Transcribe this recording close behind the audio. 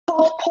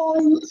12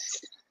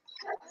 points.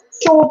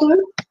 Sure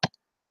do.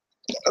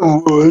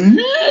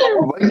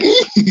 Mikey.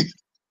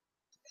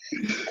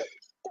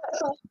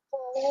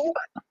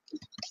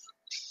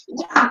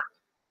 Yeah.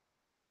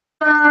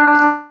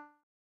 Why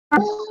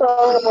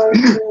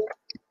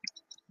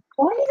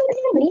are you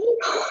looking at me?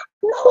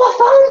 No, I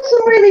found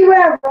some really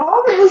rare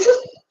raw. It was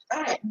just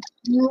right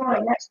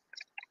next.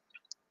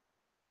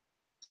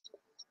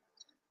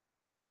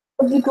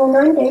 We go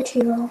 9 day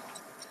 2.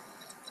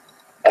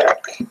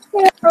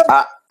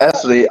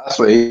 Actually,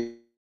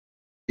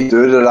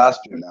 do the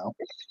last few now.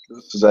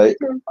 Just today,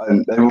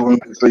 and everyone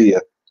can see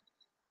you.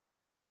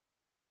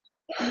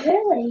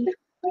 Really?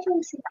 I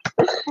don't see.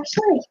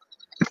 Actually,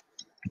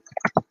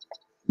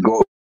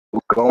 Go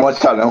on my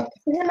channel.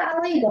 isn't that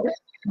illegal?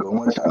 Go on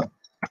my channel.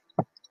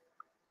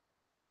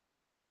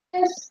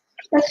 Yes.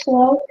 That's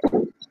slow.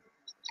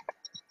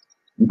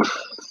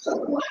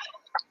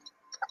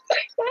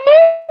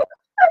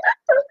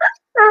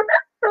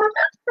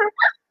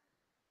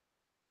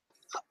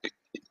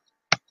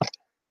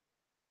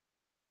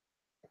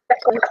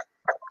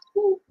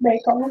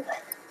 Bacon.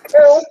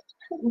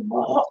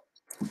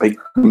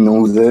 Bacon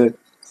knows it.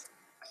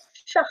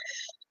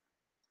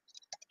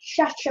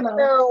 Shut your mouth.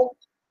 No.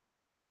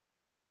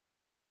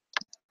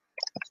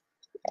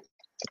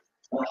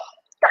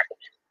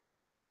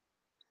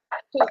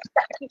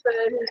 Stacky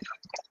burn.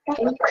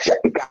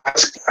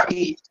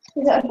 Gacky. Is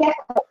it a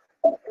gecko?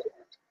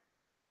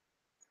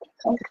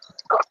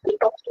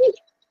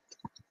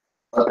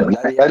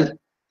 Bloody hell.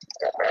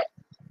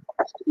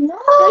 No!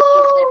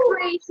 The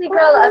pretty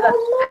girl ever.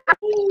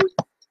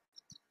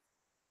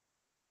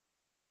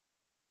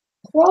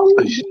 Wrong.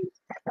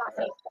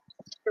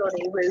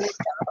 Bloody rude.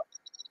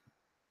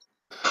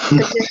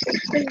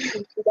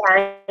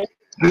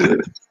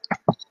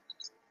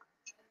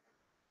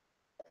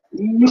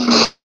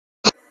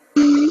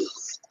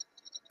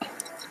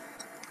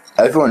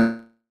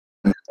 Everyone.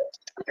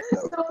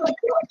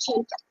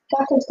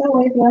 Gecko's still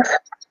with you.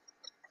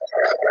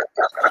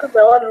 What?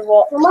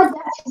 Well, my dad's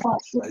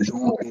actually. I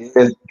don't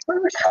care.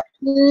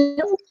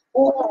 No.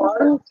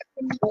 Oh,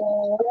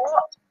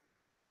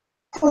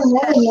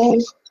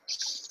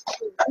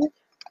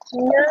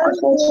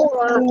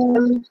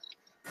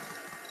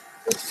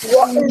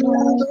 no,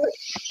 no.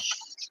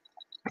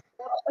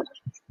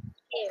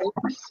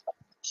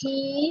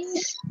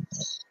 He's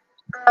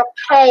a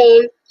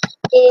pain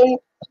in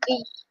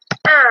the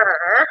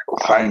ass,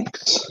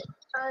 Thanks.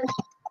 and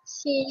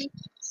she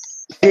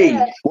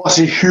Hey, what's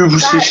a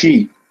huge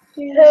she?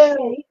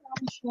 Go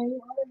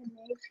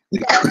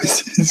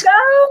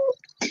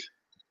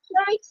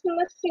nice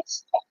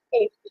message to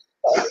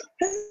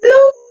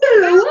Hello,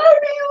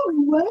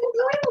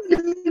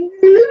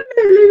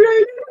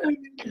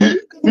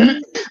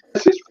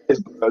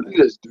 Look at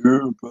this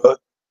dude, bro.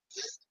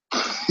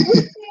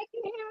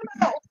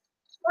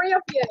 three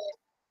of you.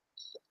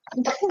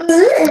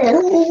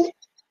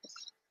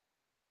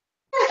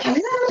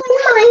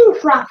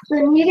 Minecraft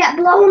and you get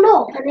blown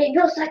up and it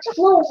just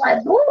explodes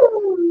like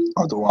boom.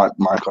 I don't want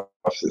Minecraft.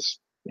 This.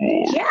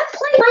 Yeah,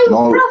 play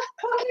Minecraft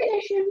Pocket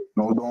Edition.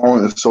 No,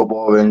 don't. It's so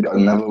boring. I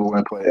never want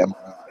to play it in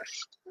my life.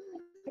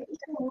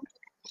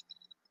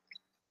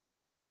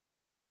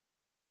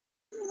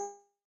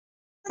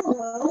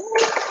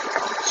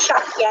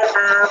 Shut your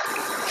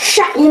mouth.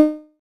 Shut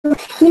you.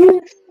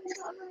 You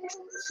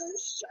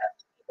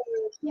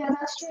yeah,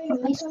 that's true.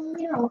 At least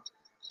you know.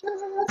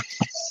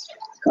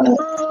 I've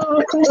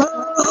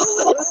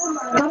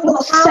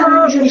got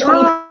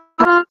 720.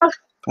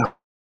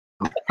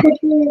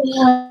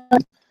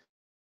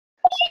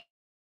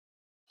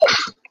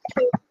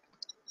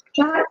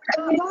 Jack,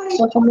 can you buy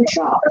stuff from the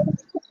shop?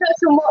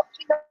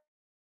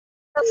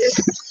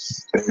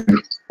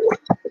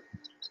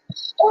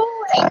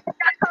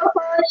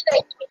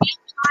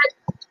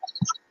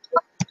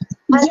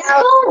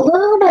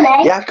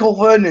 Yakko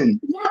Vernon.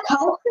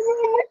 Yakko.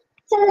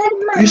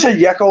 You said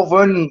Yakko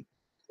Vernon.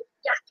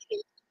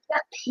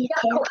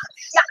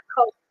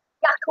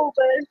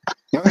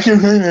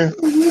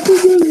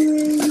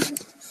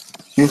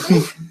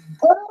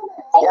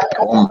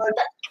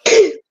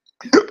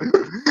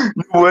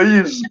 No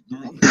ways.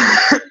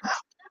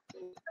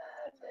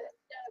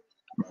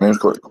 Man's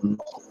got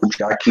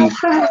Jackie.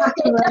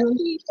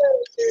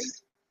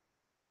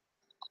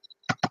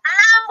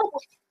 Ow!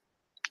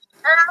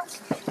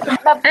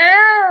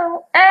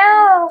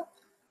 Ow!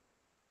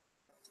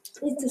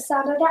 Is the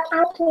sound of that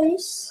out,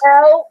 please?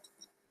 Ow!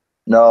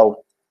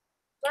 No.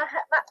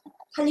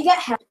 Can you get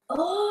help?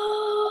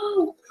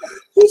 Oh,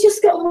 you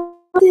just got wounded.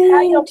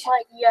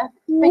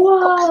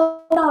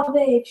 Wow,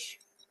 savage.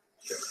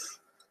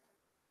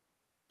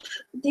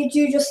 Did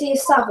you just see a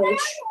savage?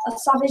 A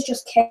savage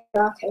just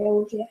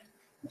killed you.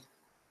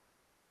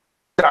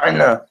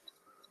 Dinah.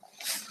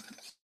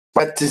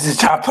 What is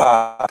the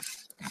chopper?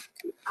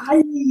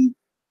 Ali.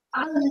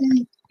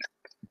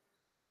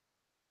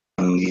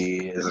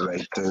 Years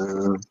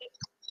later.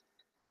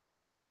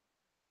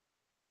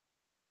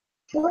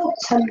 You're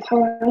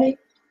temporary.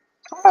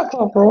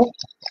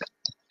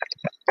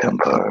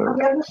 Temper. Have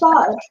you ever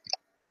started?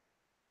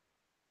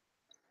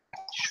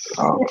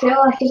 Oh, I feel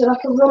like, is it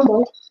like a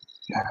rumble?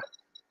 Yeah.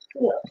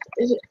 Yeah.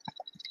 Is it?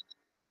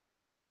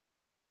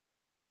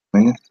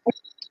 yeah.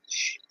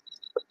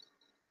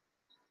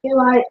 You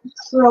like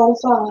throw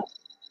far?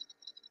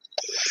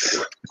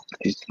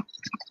 He's-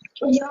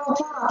 Your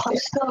part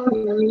is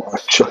going. Oh,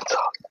 shut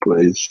up,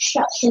 please.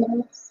 Shut your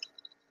mouth.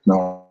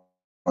 No.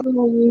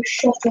 No, you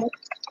shut up.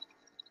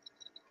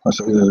 I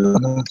said,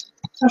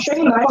 I'll show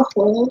you my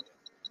phone.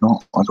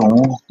 no, I don't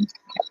know.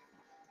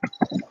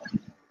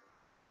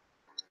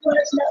 What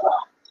is it?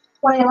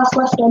 Why I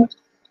lost him?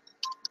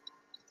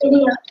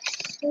 Idiot.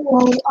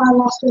 Well, I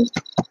lost him.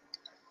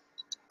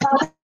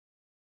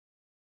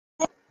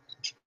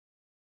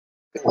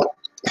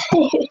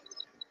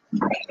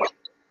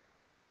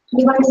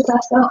 You went to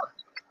Tesco?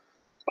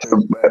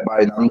 To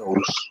buy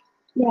Nando's.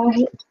 Yeah,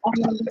 I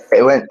remember.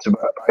 It went to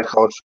buy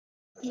clothes.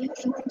 You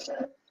went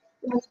to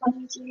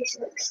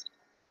 2026.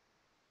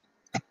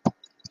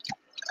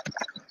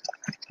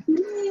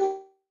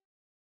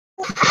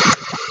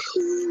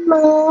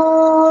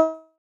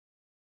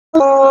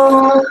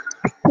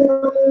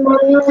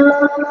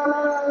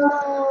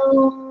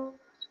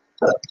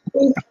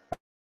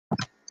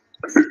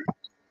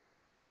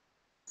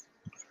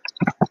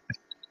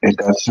 It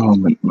does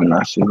moment when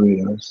I see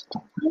realized.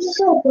 This is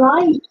so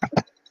bright.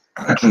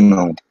 I don't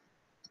know.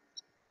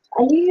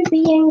 Are you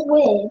being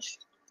weird?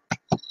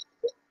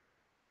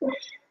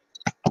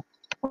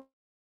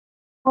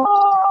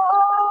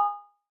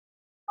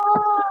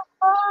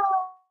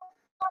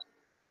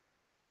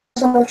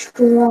 So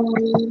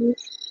strong.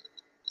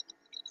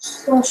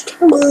 So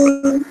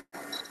strong.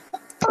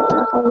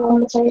 I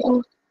want to say,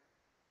 no.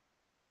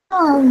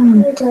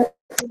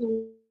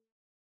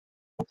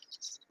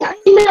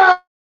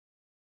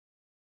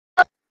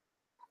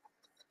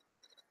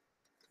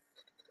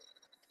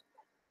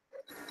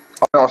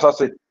 Oh, no,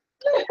 sausage.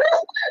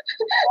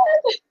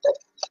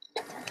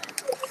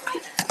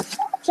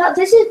 Jack,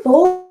 this is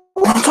bull.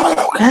 I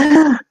don't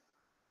care.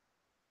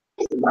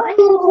 It's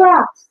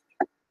Minecraft.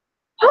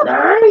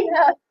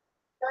 Yeah.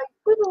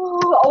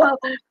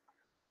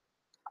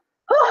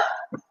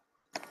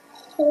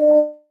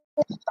 Oh,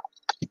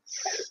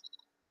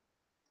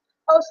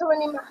 also,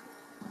 when you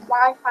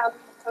Wi-Fi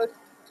code,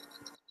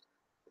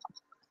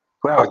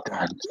 Well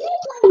done. Do you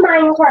play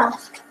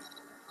Minecraft?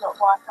 not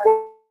Wi-Fi.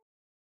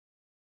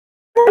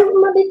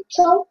 My big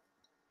toe.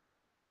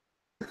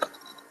 Do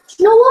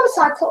you know once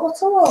I cut my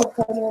toe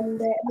open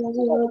and it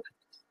was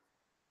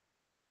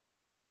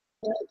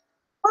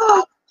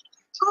Oh,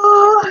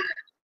 oh.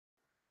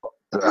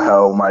 The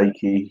hell,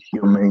 Mikey,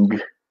 you ming.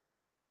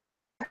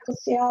 I could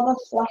see all the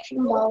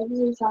flashing bulbs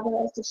inside of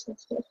it. It's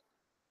disgusting.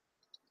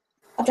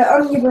 I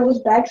got on your brother's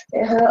bed.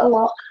 It hurt a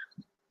lot.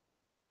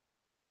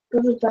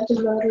 Brother's bed is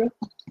murderer.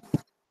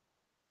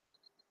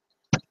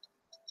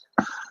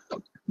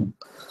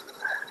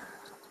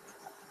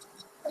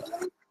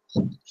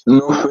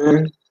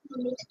 Nothing. You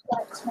need to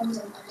like 10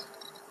 minutes.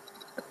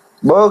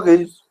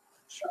 Bogies.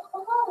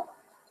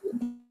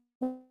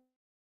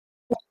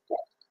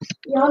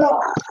 You're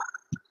not.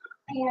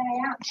 Here I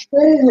am.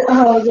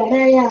 Oh, yeah,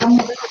 there I am.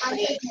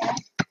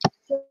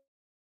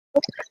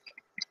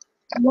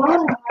 Why?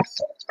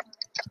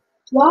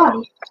 Why?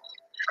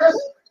 Because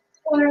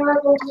when I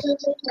go to the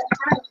different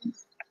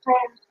houses,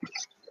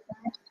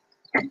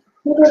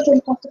 you go to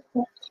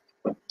the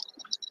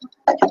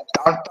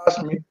Don't touch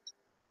me.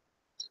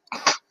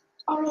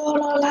 Oh,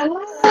 la la la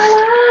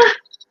la.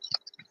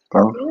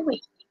 Bro. Really?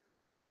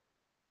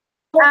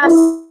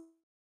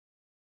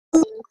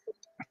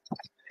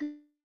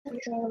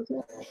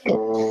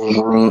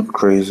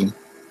 Crazy.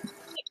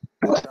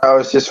 That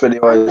was just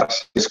video.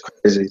 It's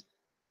crazy.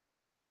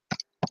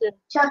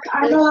 Jack,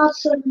 I know how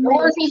to No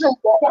one's even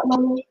get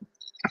money.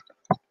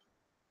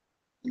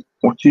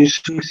 What did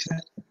she say?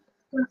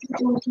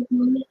 Get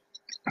money.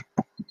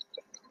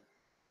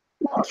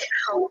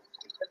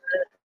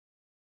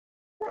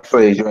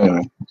 Please, join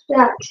me.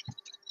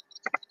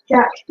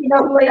 Jack, you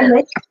don't believe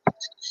me?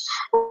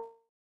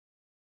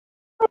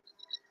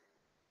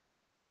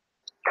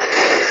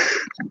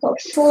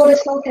 Got 4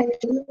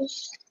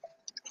 dislocations.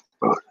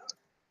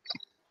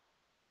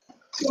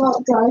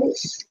 What,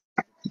 guys?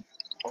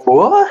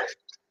 What?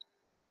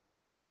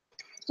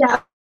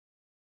 Jack,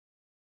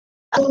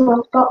 I've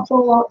got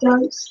 4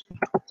 lockdowns.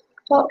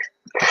 Fuck,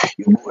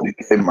 You bought the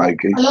game,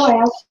 Mikey. I know I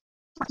have.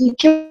 You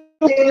can't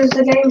do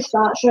the game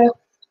start, so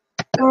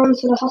going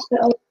to the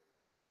hospital.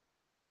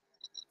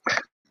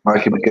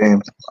 Mikey the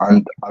game.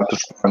 And I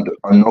just found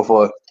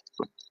another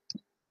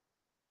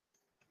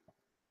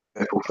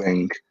little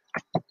thing.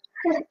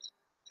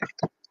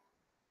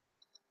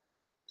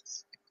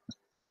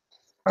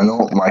 I know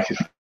what Mikey's.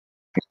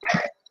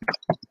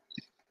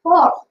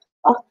 What?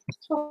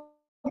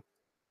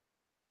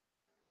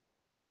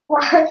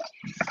 Why?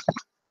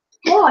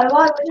 Why?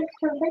 Why would you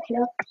think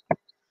of?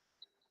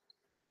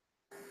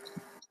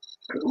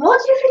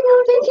 What do you think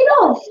I'm thinking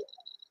of?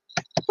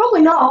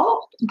 Probably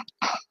not.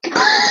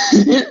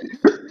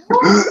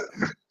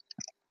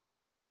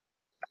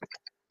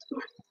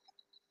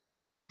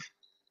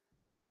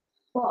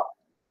 What?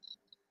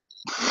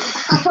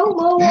 I don't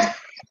know.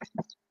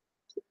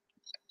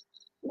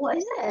 What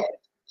is it?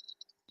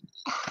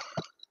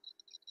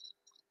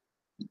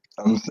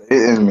 I'm saying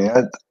it in my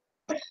head.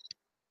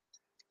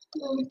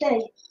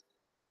 Day.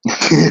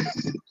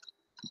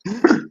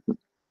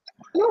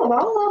 No,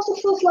 that's the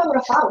first letter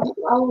I found.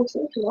 I was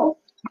thinking of.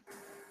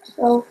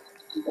 So,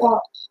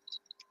 what?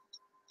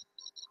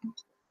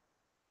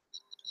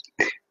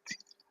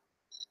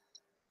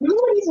 No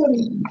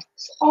reason.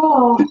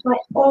 Oh, like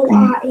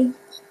O-R-E.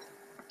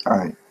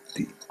 I,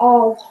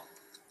 Oh,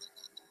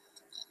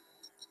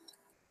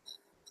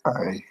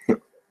 I,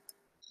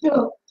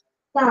 no.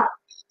 That.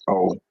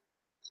 oh,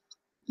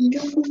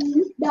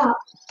 That.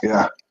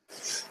 yeah.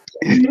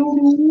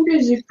 No,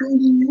 there's a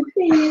good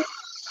here.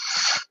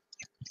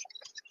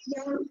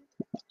 Yeah.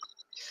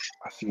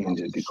 I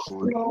changed the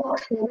code. No,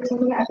 what's this? I'm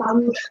gonna get a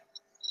band.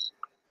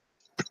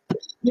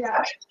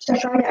 Yeah, so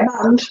try and get a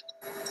band.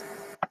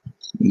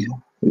 Yeah.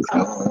 If you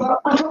want.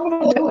 I don't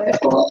want to do it,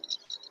 but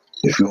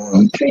If you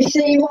want. should we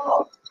see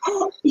what?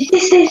 Oh, is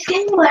this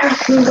game where I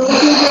can go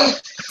through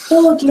the.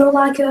 Oh, do you know,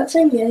 like a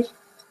thingy?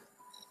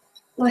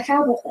 Like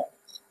how with it?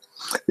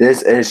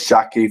 This is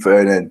Jackie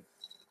Vernon.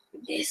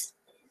 This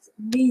is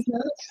these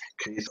notes.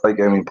 It's like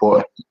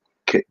important.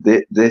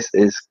 This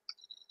is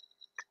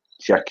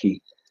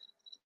Jackie.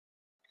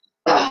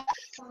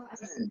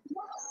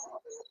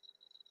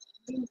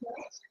 These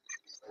notes.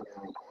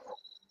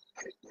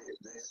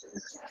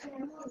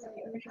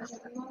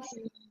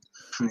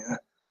 Yeah.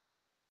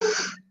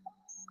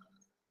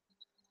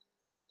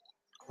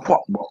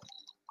 What?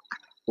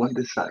 What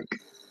the heck?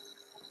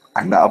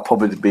 And that'll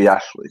probably be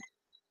Ashley.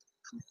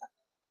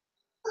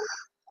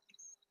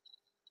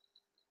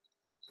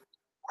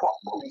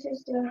 What? This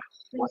is the.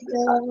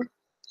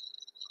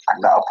 And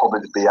that'll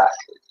probably be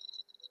Ashley.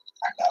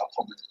 And that'll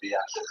probably be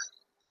Ashley.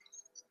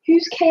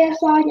 Who's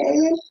KSI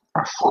getting in?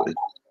 Ashley.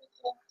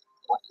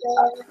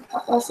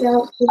 That's the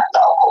answer. And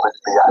that'll probably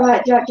be Ashley.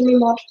 Right, Jack, give me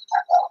mod.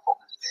 And that'll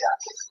probably be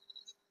Ashley.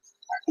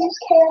 Who's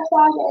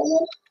KSI getting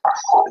in?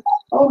 Ashley.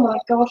 Oh my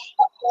gosh.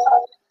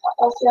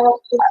 That's the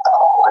answer.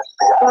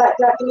 Right,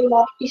 Jack, give me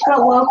mod. You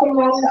spelled welcome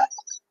wrong.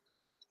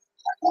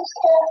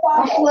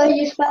 Ashley,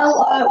 you spelled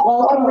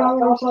welcome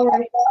wrong, I'm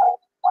sorry.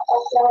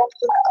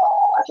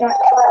 Jack,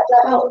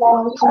 spelled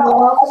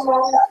welcome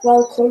wrong.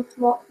 Welcome,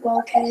 not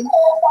welcome.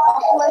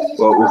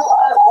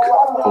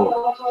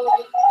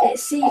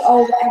 It's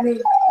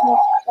C-O-M-E.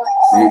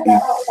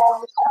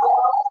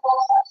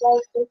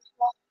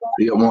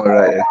 You got more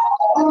right here.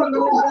 Oh no,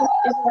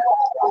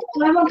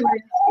 do I have one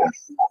right?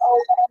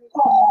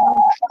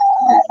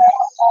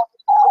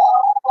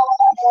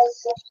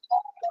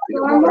 You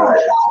got more right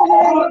here.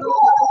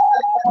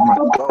 Oh my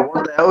god,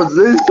 what the hell is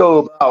this all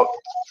about?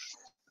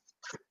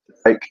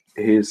 Like,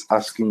 he's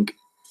asking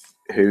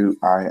who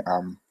I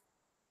am.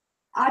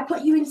 I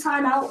put you in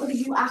timeout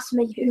because you asked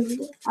me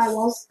who I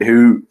was.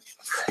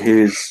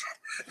 He's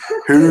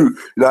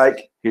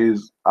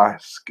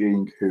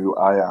asking who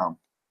I am.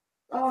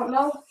 Oh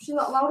no, she's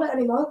not allowed it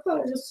anymore.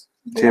 I just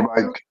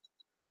T-Bag.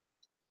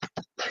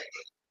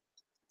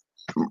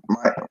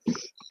 My.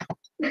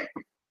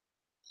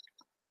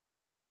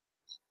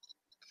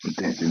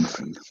 Didn't do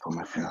nothing for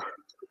me, yeah.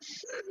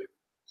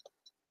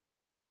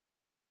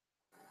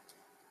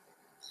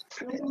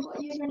 I can put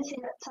you in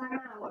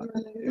timeout and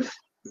remove.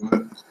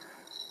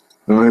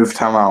 Remove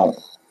time out.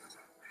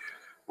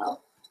 I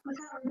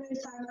can't remove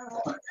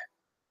timeout.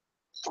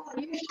 Oh,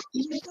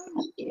 you've done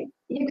you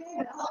gave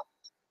it off.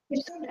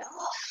 You've turned it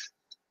off.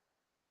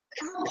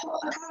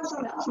 I can't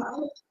turn it off now.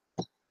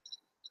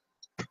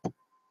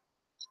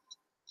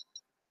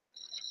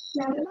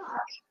 Now go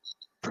back.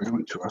 Bring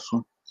it to us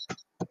one.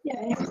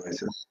 Yeah.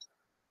 Moderator.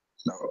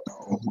 No,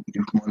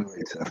 you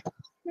moderator.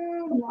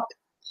 What?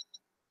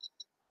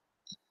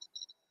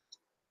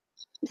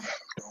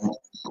 Don't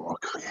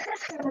block.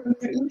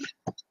 Remove.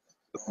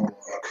 Don't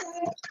block.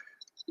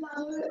 No, I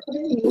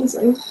didn't mean to.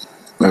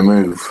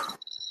 Remove.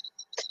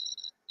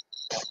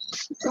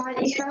 Right,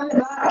 you can have it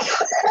back.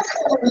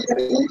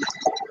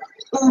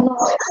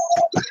 Unlock.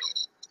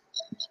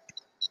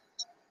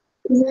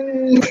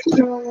 Remove.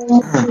 No,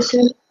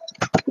 listen.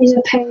 He's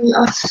a pain.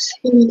 I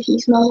think he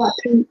smells like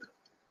poop.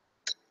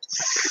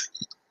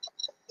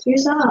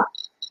 Who's that?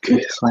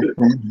 It's like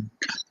them.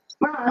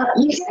 Man,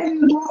 you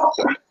getting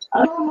blocked.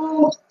 I don't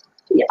know.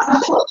 Yeah,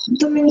 I put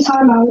them in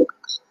timeout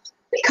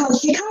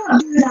because you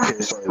can't do that.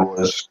 Yes, I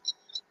was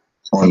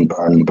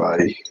unbanned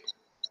by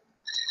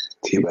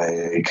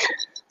T-Bag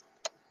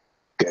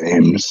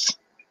Games.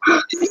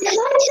 Is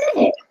that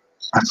it?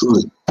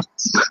 Absolutely.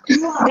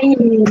 You are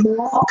being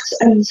blocked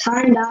and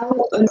timed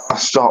out and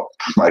Stop,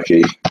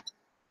 Mikey.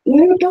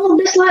 you don't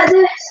dislike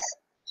this.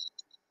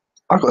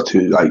 I got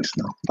 2 likes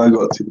now. I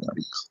got 2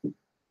 likes.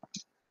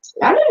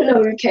 I didn't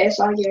know who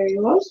KSI Gary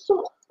was.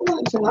 So I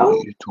want to know.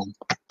 You don't.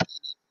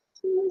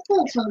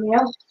 Don't tell me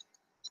else.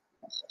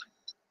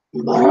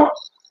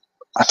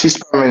 She's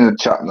spamming in the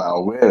chat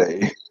now,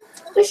 really.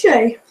 Is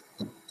she?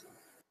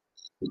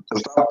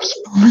 Stop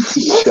spamming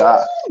the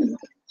chat.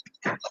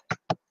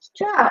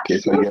 Jack. Okay,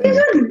 so what again.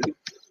 are you doing?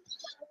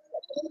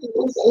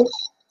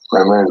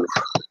 Remove.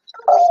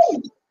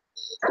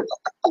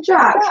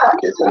 Jack.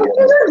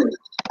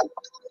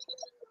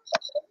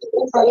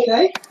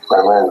 Okay.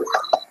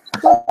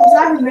 Is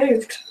that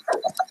removed?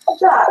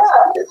 Jack.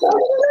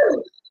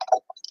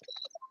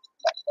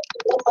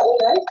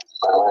 Okay.